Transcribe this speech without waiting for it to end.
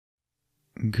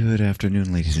Good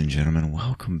afternoon, ladies and gentlemen.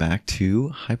 Welcome back to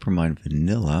Hypermine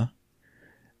Vanilla.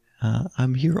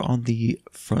 I'm here on the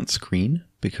front screen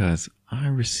because I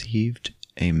received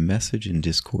a message in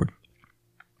Discord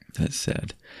that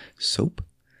said, Soap,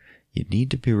 you need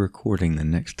to be recording the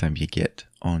next time you get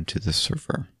onto the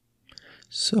server.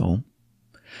 So,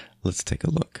 let's take a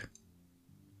look.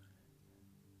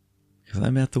 Because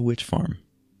I'm at the witch farm,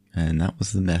 and that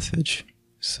was the message.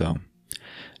 So,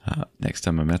 next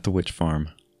time I'm at the witch farm,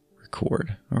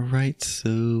 record. Alright,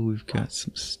 so we've got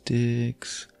some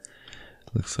sticks.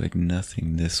 Looks like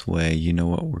nothing this way. You know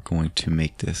what? We're going to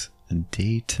make this a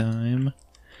daytime.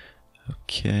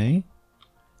 Okay.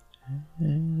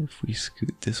 And if we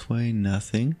scoot this way,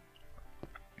 nothing.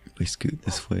 If we scoot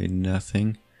this way,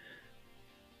 nothing.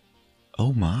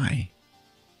 Oh my.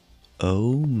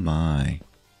 Oh my.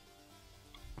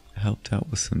 Helped out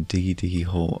with some diggy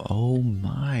hole. Oh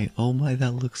my,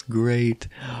 that looks great.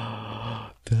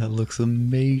 That looks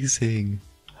amazing.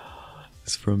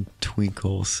 It's from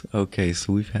Twinkles. Okay,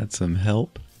 so we've had some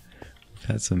help.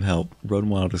 Run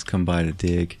Wild has come by to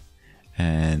dig,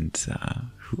 and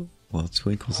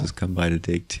Twinkles has come by to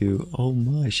dig too. Oh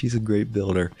my, she's a great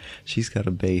builder. She's got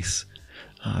a base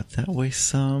that way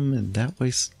some, and that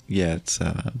way. Yeah, it's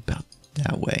about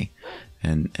that way,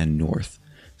 and north.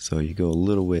 So you go a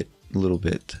little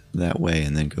bit that way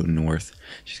and then go north.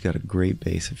 She's got a great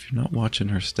base. If you're not watching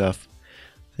her stuff,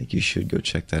 I think you should go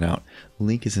check that out.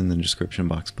 Link is in the description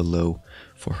box below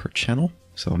for her channel.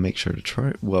 So I'll make sure to try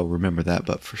it. Well, remember that,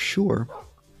 but for sure,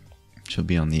 she'll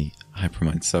be on the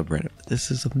Hypermine subreddit. This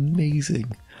is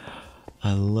amazing.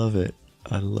 I love it.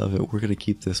 We're going to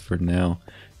keep this for now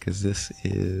because this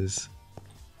is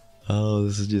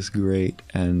just great.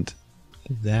 And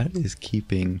that is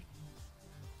keeping...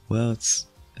 Well, it's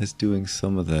doing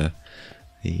some of the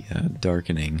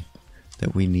darkening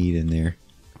that we need in there.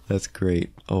 That's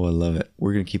great. Oh, I love it.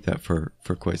 We're going to keep that for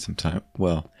quite some time.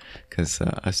 Well, because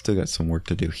I still got some work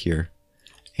to do here.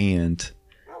 And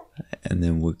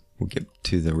then we'll get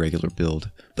to the regular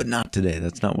build. But not today.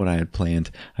 That's not what I had planned.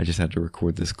 I just had to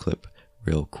record this clip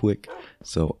real quick.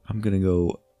 So I'm going to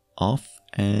go off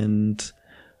and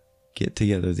get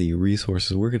together the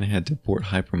resources. We're going to head to Port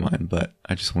Hypermine, but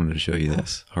I just wanted to show you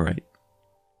this. All right.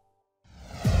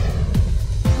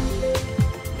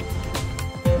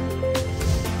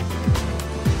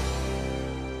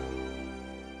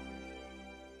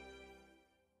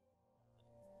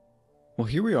 Well,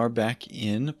 here we are back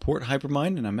in Port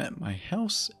Hypermine, and I'm at my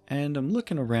house, and I'm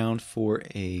looking around for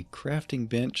a crafting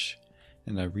bench,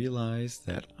 and I realize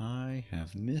that I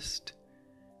have missed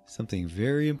something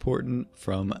very important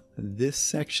from this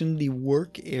section, the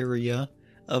work area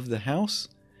of the house.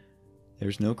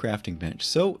 There's no crafting bench.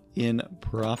 So in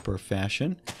proper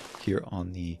fashion, here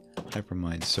on the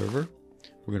Hypermine server,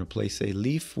 we're going to place a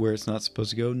leaf where it's not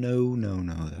supposed to go. No,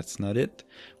 that's not it.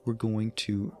 We're going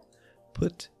to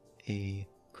put a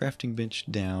crafting bench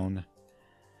down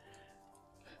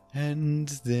and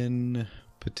then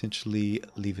potentially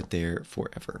leave it there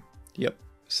forever. Yep.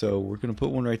 So we're going to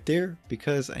put one right there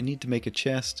because I need to make a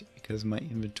chest because my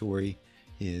inventory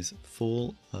is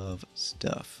full of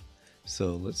stuff.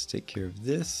 So let's take care of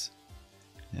this.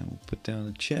 And we'll put down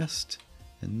the chest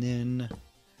and then...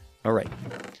 All right.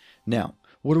 Now,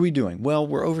 what are we doing? Well,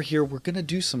 we're over here. We're going to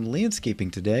do some landscaping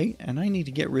today, and I need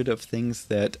to get rid of things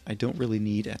that I don't really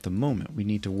need at the moment. We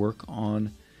need to work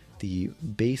on the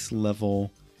base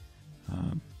level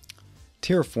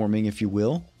terraforming, if you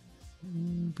will.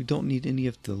 We don't need any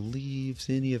of the leaves,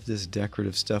 any of this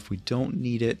decorative stuff. We don't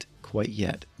need it quite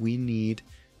yet. We need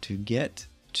to get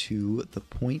to the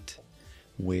point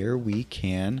where we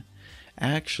can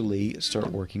actually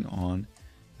start working on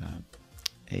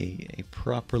a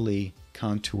properly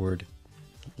contoured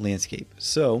landscape.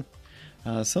 So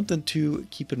something to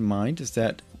keep in mind is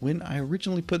that when I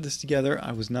originally put this together,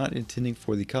 I was not intending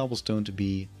for the cobblestone to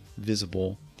be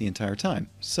visible the entire time.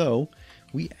 So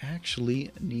we actually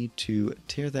need to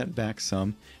tear that back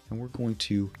some, and we're going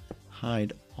to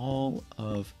hide all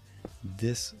of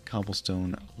this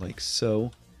cobblestone like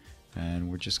so. And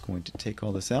we're just going to take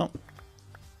all this out.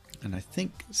 And I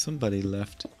think somebody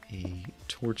left a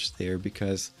torch there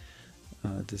because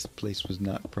this place was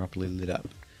not properly lit up.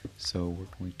 So we're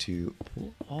going to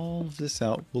pull all of this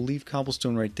out. We'll leave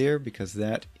cobblestone right there because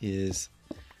that is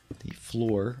the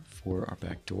floor for our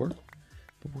back door.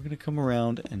 But we're going to come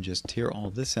around and just tear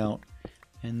all this out.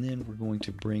 And then we're going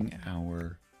to bring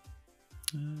our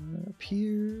up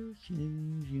here.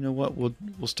 You know what? We'll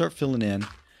start filling in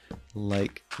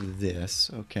like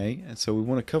this. Okay. And so we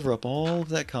want to cover up all of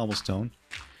that cobblestone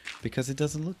because it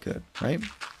doesn't look good, right?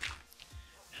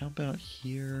 How about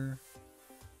here?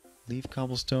 leave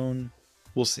cobblestone.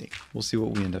 We'll see. We'll see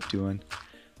what we end up doing.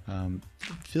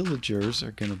 Villagers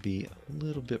are going to be a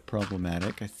little bit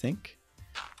problematic, I think.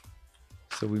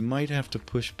 So we might have to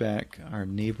push back our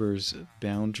neighbors'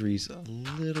 boundaries a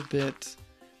little bit.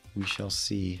 We shall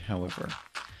see, however.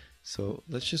 So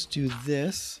let's just do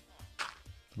this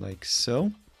like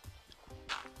so.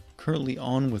 Currently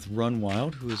on with Run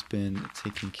Wild, who has been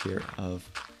taking care of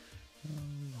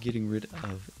getting rid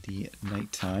of the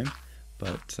nighttime,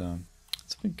 but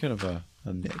it's been kind of a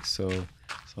mix. So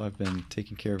I've been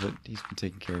taking care of it. He's been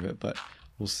taking care of it, but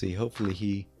we'll see. Hopefully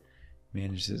he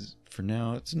manages. For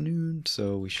now it's noon,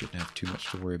 so we shouldn't have too much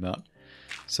to worry about.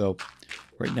 So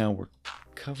right now we're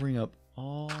covering up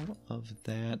all of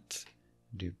that.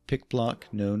 Do pick block.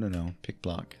 No. Pick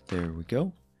block. There we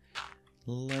go.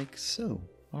 Like so.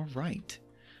 All right.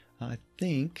 I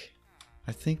think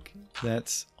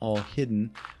that's all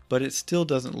hidden, but it still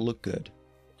doesn't look good.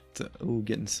 Oh,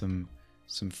 getting some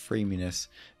framiness.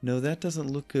 No, that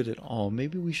doesn't look good at all.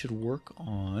 Maybe we should work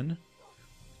on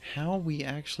how we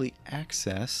actually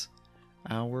access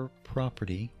our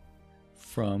property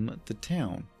from the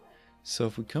town. So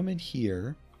if we come in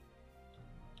here,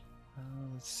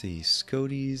 let's see,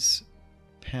 Scody's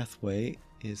pathway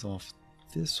is off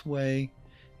this way,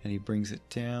 and he brings it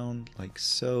down like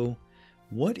so.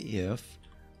 What if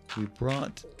we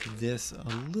brought this a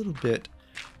little bit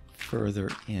further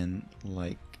in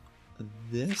like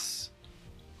this?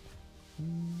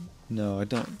 No, I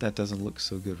don't. That doesn't look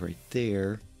so good right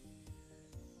there.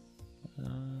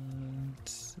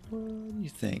 What do you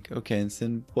think? Okay, and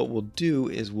then what we'll do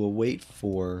is we'll wait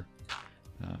for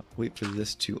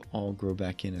this to all grow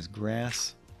back in as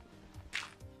grass,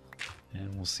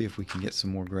 and we'll see if we can get some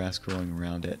more grass growing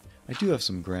around it. I do have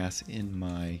some grass in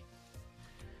my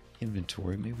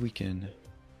inventory. Maybe we can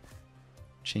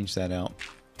change that out.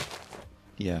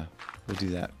 Yeah, we'll do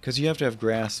that because you have to have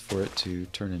grass for it to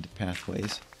turn into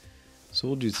pathways. So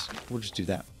we'll just do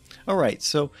that. All right,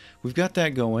 so we've got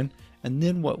that going, and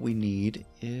then what we need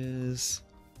is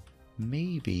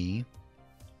maybe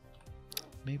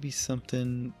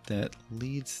something that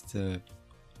leads the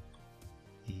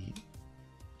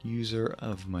user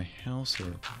of my house,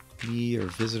 or me, or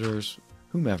visitors,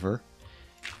 whomever,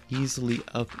 easily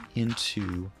up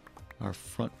into our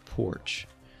front porch.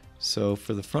 So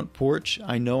for the front porch,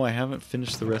 I know I haven't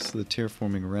finished the rest of the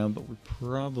terraforming around, but we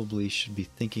probably should be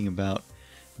thinking about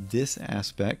this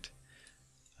aspect.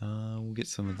 We'll get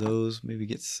some of those, maybe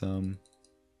get some...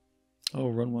 Oh,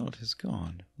 Run Wild has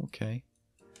gone. Okay.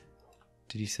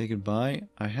 Did he say goodbye?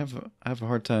 I have a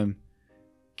hard time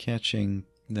catching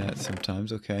that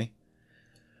sometimes. Okay.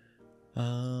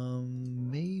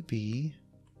 Maybe...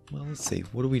 Well, let's see.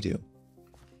 What do we do?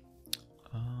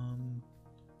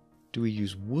 Do we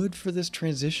use wood for this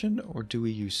transition, or do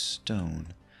we use stone?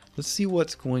 Let's see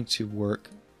what's going to work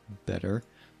better.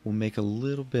 We'll make a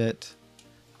little bit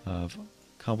of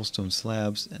cobblestone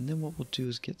slabs, and then what we'll do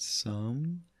is get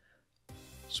some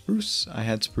spruce. I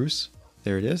had spruce.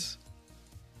 There it is.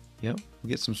 Yep, we'll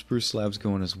get some spruce slabs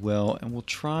going as well, and we'll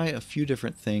try a few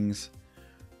different things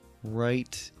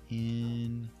right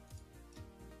in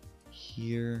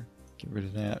here. Get rid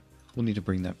of that. We'll need to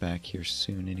bring that back here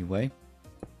soon anyway.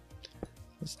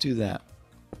 Let's do that.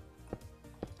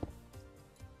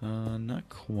 Not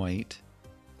quite.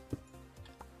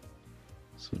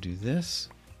 So we'll do this.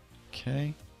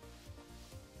 Okay.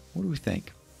 What do we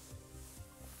think?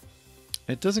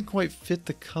 It doesn't quite fit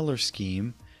the color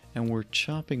scheme, and we're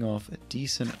chopping off a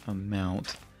decent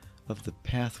amount of the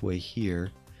pathway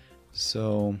here.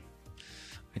 So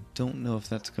I don't know if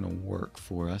that's going to work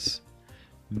for us.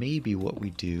 Maybe what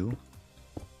we do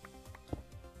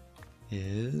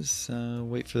is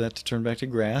wait for that to turn back to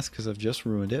grass, because I've just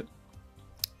ruined it.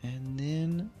 And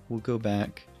then we'll go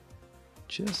back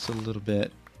just a little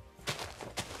bit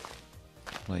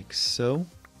like so.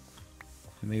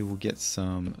 And maybe we'll get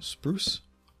some spruce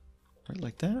right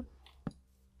like that.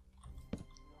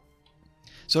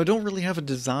 So I don't really have a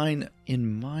design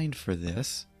in mind for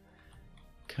this.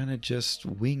 Kind of just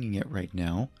winging it right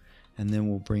now. And then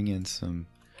we'll bring in some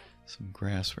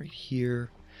grass right here.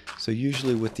 So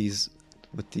usually with these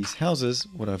houses,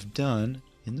 what I've done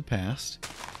in the past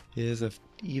is I've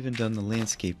even done the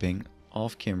landscaping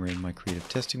off camera in my creative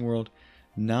testing world.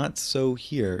 Not so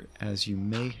here, as you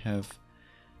may have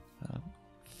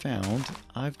found.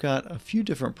 I've got a few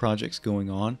different projects going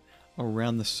on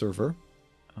around the server.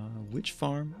 Witch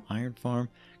farm, iron farm,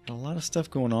 got a lot of stuff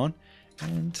going on,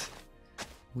 and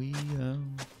we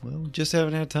just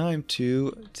haven't had time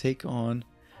to take on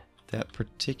that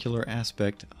particular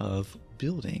aspect of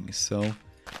building. So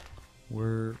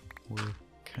we're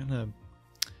kind of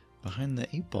behind the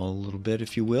 8-ball a little bit,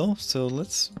 if you will. So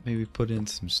let's maybe put in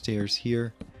some stairs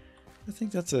here. I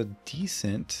think that's a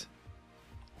decent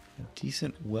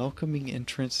welcoming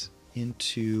entrance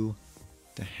into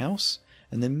the house.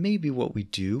 And then maybe what we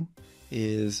do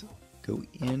is go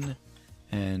in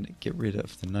and get rid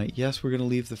of the night. Yes, we're going to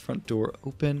leave the front door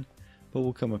open, but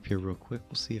we'll come up here real quick.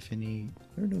 We'll see if there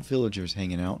are no villagers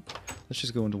hanging out. Let's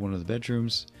just go into one of the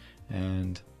bedrooms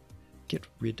and get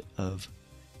rid of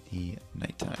the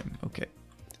nighttime. Okay.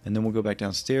 And then we'll go back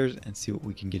downstairs and see what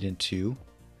we can get into.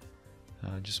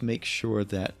 Just make sure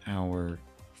that our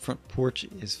front porch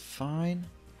is fine.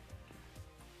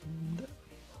 And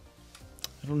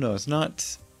I don't know. It's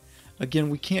not...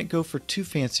 Again, we can't go for too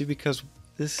fancy because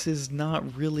this is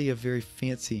not really a very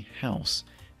fancy house.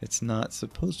 It's not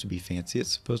supposed to be fancy.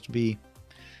 It's supposed to be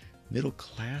middle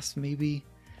class, maybe.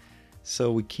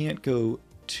 So we can't go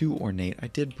too ornate. I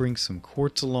did bring some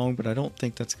quartz along, but I don't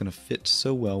think that's going to fit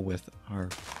so well with our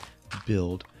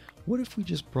build. What if we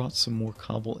just brought some more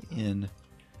cobble in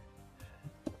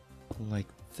like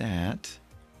that?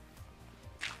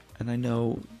 And I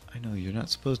know you're not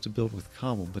supposed to build with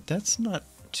cobble, but that's not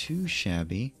too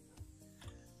shabby.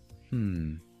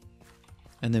 And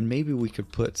then maybe we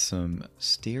could put some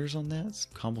stairs on that,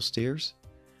 some cobble stairs.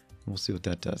 We'll see what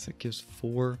that does. It gives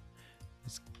 4.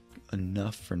 It's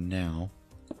enough for now.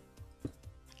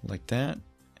 Like that,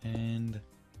 and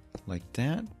like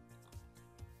that.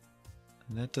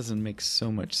 And that doesn't make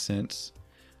so much sense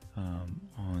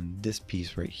on this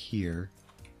piece right here.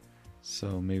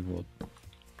 So maybe we'll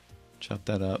chop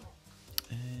that up.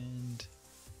 And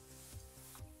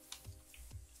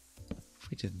if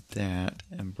we did that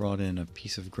and brought in a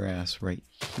piece of grass right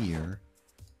here,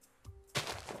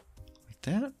 like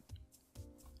that.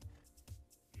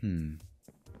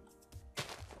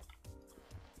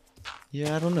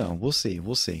 Yeah, I don't know. We'll see.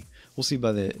 We'll see. We'll see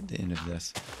by the end of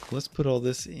this. Let's put all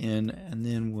this in, and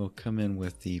then we'll come in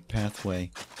with the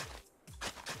pathway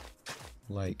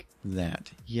like that.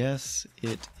 Yes,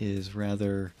 it is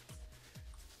rather...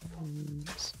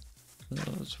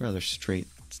 it's rather straight.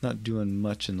 It's not doing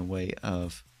much in the way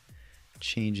of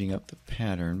changing up the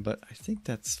pattern, but I think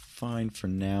that's fine for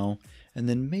now. And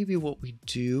then maybe what we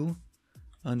do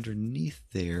underneath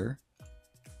there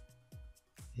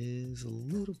is a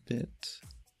little bit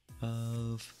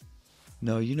of...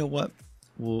 No, you know what?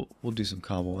 We'll do some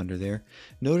cobble under there.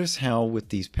 Notice how with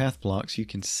these path blocks you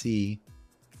can see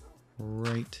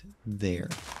right there.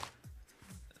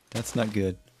 That's not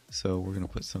good. So we're going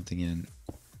to put something in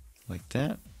like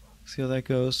that. See how that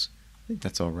goes? I think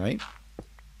that's all right.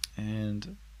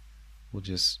 And we'll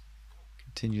just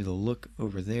continue the look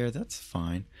over there. That's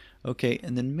fine. Okay,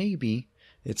 and then maybe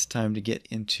it's time to get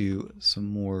into some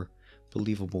more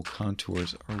believable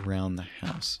contours around the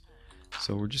house.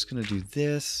 So we're just going to do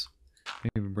this.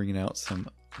 Maybe bring it out some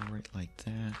right like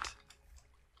that.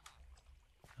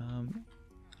 And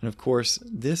of course,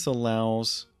 this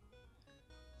allows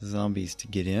zombies to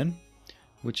get in,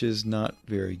 which is not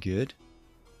very good.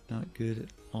 Not good at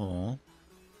all.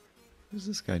 What's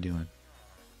this guy doing?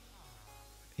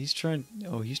 He's trying...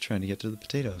 Oh, he's trying to get to the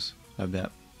potatoes, I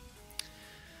bet.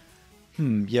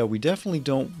 Yeah, we definitely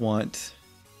don't want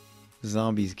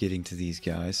zombies getting to these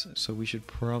guys, so we should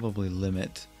probably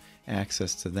limit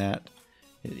access to that.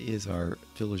 It is our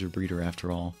villager breeder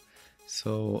after all.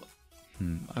 So,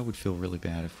 I would feel really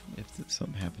bad if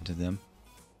something happened to them.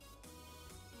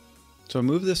 So I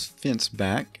move this fence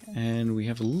back, and we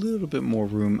have a little bit more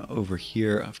room over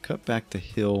here. I've cut back the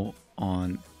hill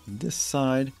on this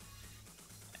side,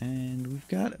 and we've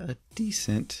got a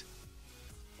decent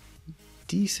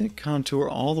contour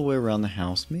all the way around the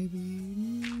house. Maybe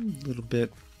a little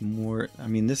bit more. I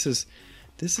mean, this is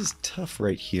tough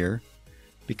right here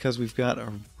because we've got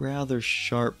a rather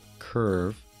sharp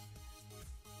curve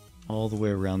all the way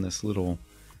around this little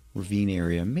ravine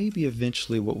area. Maybe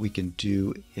eventually what we can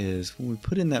do is when we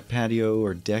put in that patio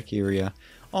or deck area,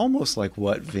 almost like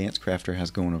what Vance Crafter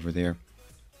has going over there,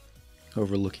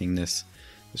 overlooking this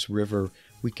river,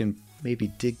 we can maybe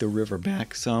dig the river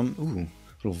back some. Ooh,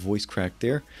 little voice crack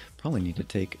there. Probably need to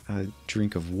take a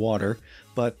drink of water.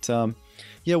 But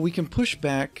yeah, we can push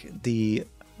back a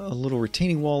little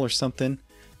retaining wall or something.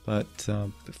 But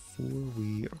before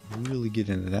we really get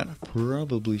into that, I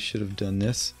probably should have done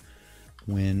this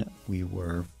when we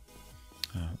were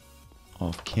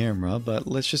off camera. But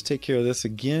let's just take care of this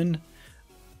again.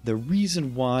 The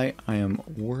reason why I am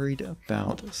worried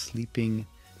about sleeping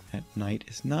at night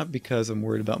is not because I'm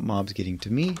worried about mobs getting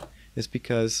to me. It's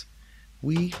because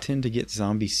we tend to get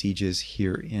zombie sieges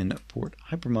here in Port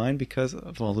Hypermine because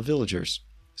of all the villagers.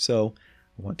 So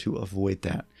I want to avoid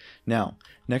that. Now,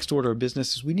 next order of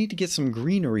business is we need to get some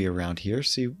greenery around here.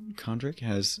 See, Kondrik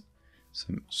has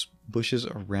some bushes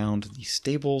around the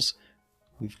stables.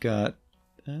 We've got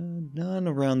none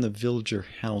around the villager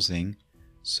housing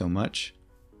so much.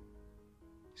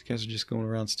 These guys are just going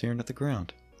around staring at the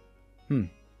ground.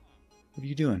 What are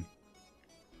you doing?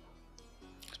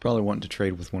 He's probably wanting to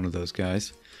trade with one of those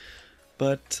guys.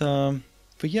 But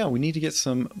yeah, we need to get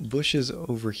some bushes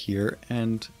over here,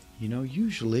 and you know,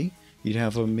 usually you'd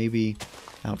have them maybe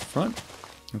out front.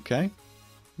 Okay,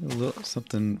 a little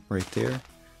something right there,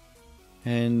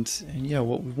 and yeah,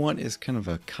 what we want is kind of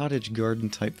a cottage garden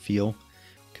type feel,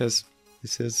 because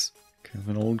this is kind of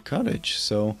an old cottage.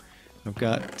 So I've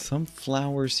got some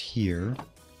flowers here.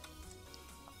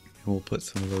 We'll put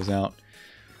some of those out.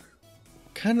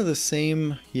 Kind of the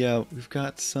same. Yeah, we've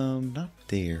got some not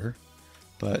there,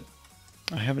 but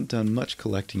I haven't done much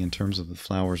collecting in terms of the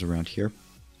flowers around here.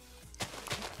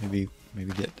 Maybe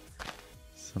get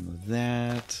some of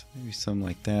that, maybe some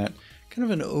like that. Kind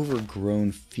of an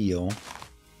overgrown feel,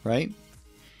 right?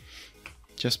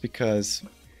 Just because,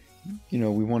 you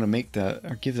know, we want to make that,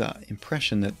 or give the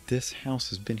impression that this house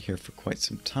has been here for quite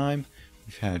some time.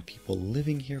 We've had people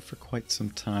living here for quite some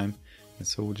time, and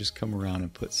so we'll just come around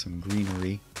and put some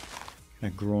greenery,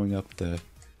 kind of growing up the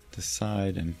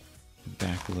side and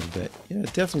back a little bit. Yeah,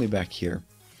 definitely back here,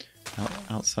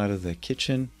 outside of the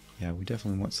kitchen. Yeah, we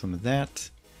definitely want some of that.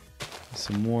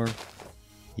 Some more.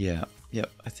 Yeah,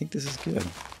 yep, I think this is good.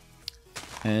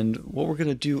 And what we're going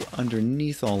to do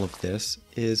underneath all of this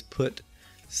is put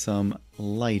some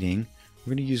lighting.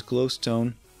 We're going to use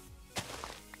glowstone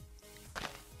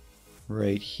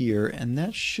right here, and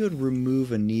that should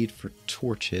remove a need for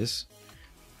torches,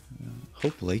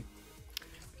 hopefully,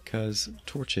 because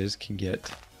torches can get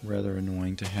rather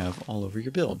annoying to have all over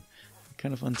your build.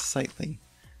 Kind of unsightly.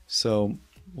 So what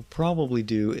we'll probably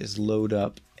do is load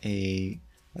up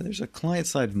there's a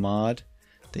client-side mod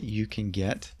that you can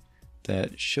get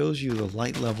that shows you the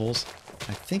light levels.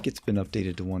 I think it's been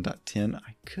updated to 1.10.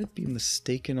 I could be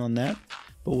mistaken on that,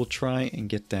 but we'll try and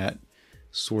get that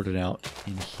sorted out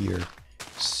in here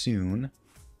soon.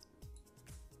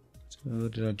 So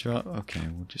did I drop? Okay,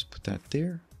 we'll just put that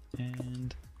there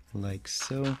and like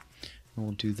so. And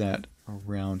we'll do that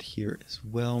around here as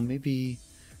well. Maybe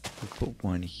we'll put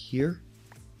one here,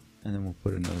 and then we'll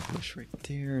put another bush right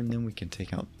there, and then we can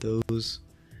take out those.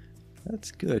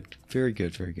 That's good. Very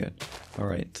good, very good.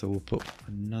 Alright, so we'll put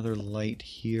another light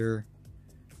here.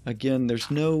 Again, there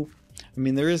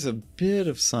is a bit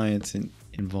of science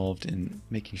involved in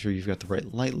making sure you've got the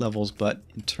right light levels, but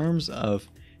in terms of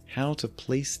how to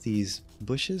place these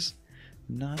bushes,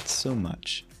 not so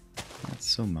much. Not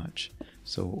so much.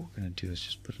 So what we're going to do is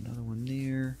just put another one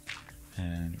there,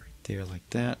 and right there like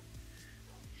that.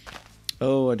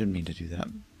 Oh, I didn't mean to do that,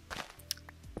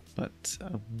 but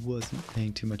I wasn't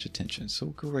paying too much attention. So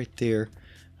we'll go right there.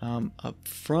 Up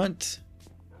front,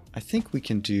 I think we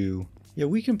can do, yeah,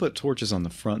 we can put torches on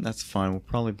the front. That's fine. We'll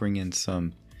probably bring in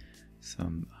some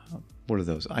what are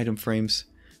those, item frames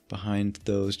behind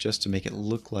those, just to make it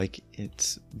look like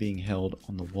it's being held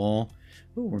on the wall.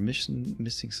 Oh, we're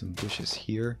missing some bushes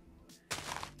here,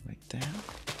 like that.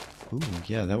 Ooh,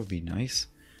 yeah, that would be nice.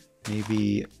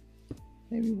 Maybe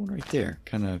one right there,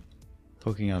 kind of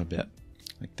poking out a bit,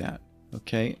 like that.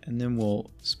 Okay, and then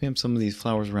we'll spam some of these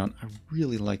flowers around. I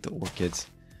really like the orchids,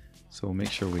 so we'll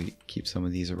make sure we keep some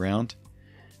of these around.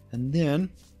 And then,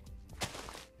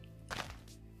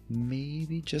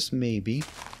 maybe, just maybe,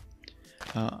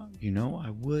 you know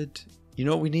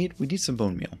what we need? We need some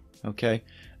bone meal, okay?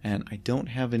 And I don't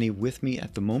have any with me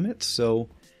at the moment, so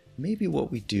maybe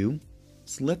what we do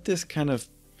is let this kind of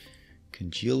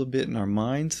congeal a bit in our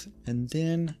minds, and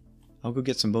then I'll go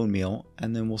get some bone meal,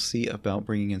 and then we'll see about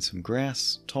bringing in some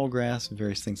grass, tall grass,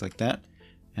 various things like that,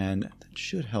 and that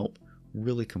should help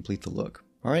really complete the look.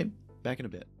 Alright, back in a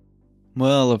bit.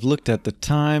 Well, I've looked at the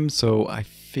time, so I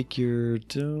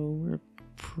figured we're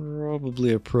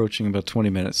probably approaching about 20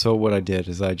 minutes. So what I did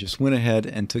is I just went ahead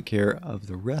and took care of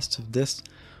the rest of this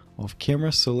off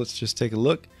camera. So let's just take a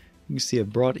look. You can see I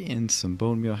brought in some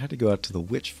bone meal. I had to go out to the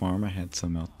witch farm. I had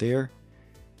some out there.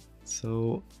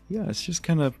 So yeah, it's just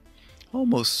kind of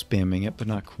almost spamming it, but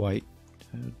not quite.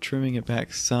 Trimming it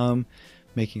back some,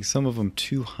 making some of them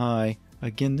too high.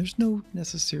 Again, there's no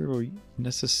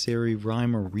necessary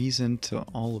rhyme or reason to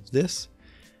all of this.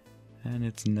 And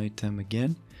it's nighttime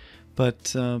again.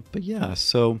 But yeah,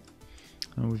 so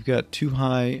we've got too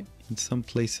high in some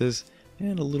places,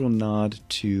 and a little nod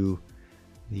to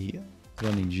the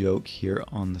running joke here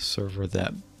on the server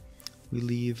that we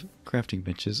leave crafting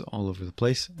benches all over the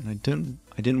place. And I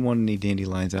didn't want any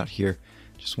dandelions out here.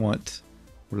 Just want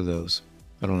What are those?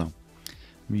 I don't know.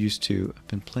 I've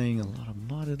been playing a lot of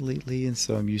modded lately, and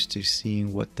so I'm used to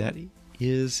seeing what that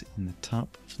is in the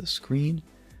top of the screen.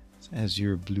 It's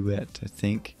Azure Bluette, I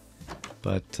think.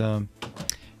 But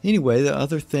anyway, the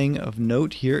other thing of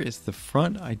note here is the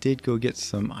front. I did go get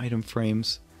some item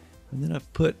frames, and then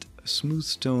I've put a smooth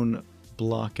stone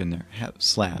block in there,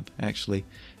 slab actually,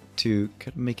 to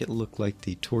kind of make it look like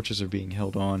the torches are being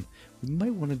held on. We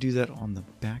might want to do that on the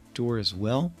back door as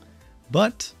well,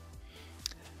 but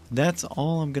that's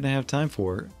all I'm going to have time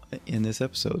for in this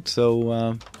episode.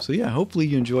 So yeah, hopefully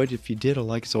you enjoyed. If you did, a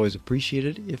like is always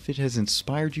appreciated. If it has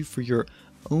inspired you for your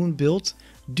own builds,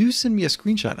 do send me a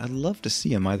screenshot. I'd love to see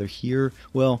them either here.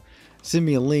 Well, send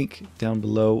me a link down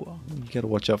below. You got to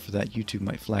watch out for that. YouTube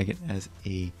might flag it as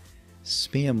a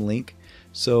spam link.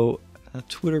 So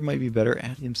Twitter might be better,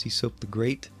 at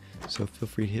MCSoapTheGreat. So feel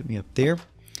free to hit me up there.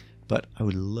 But I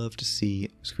would love to see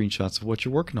screenshots of what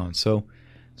you're working on. So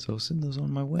send those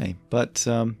on my way. But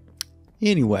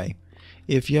anyway,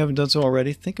 if you haven't done so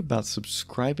already, think about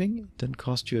subscribing. It doesn't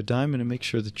cost you a dime, and to make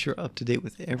sure that you're up to date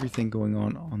with everything going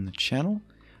on the channel.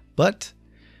 But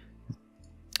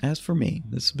as for me,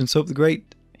 this has been Soap the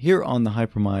Great here on the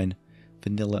Hypermine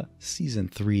Vanilla Season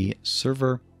 3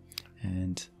 server.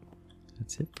 And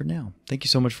that's it for now. Thank you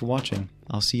so much for watching.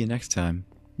 I'll see you next time.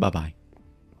 Bye-bye.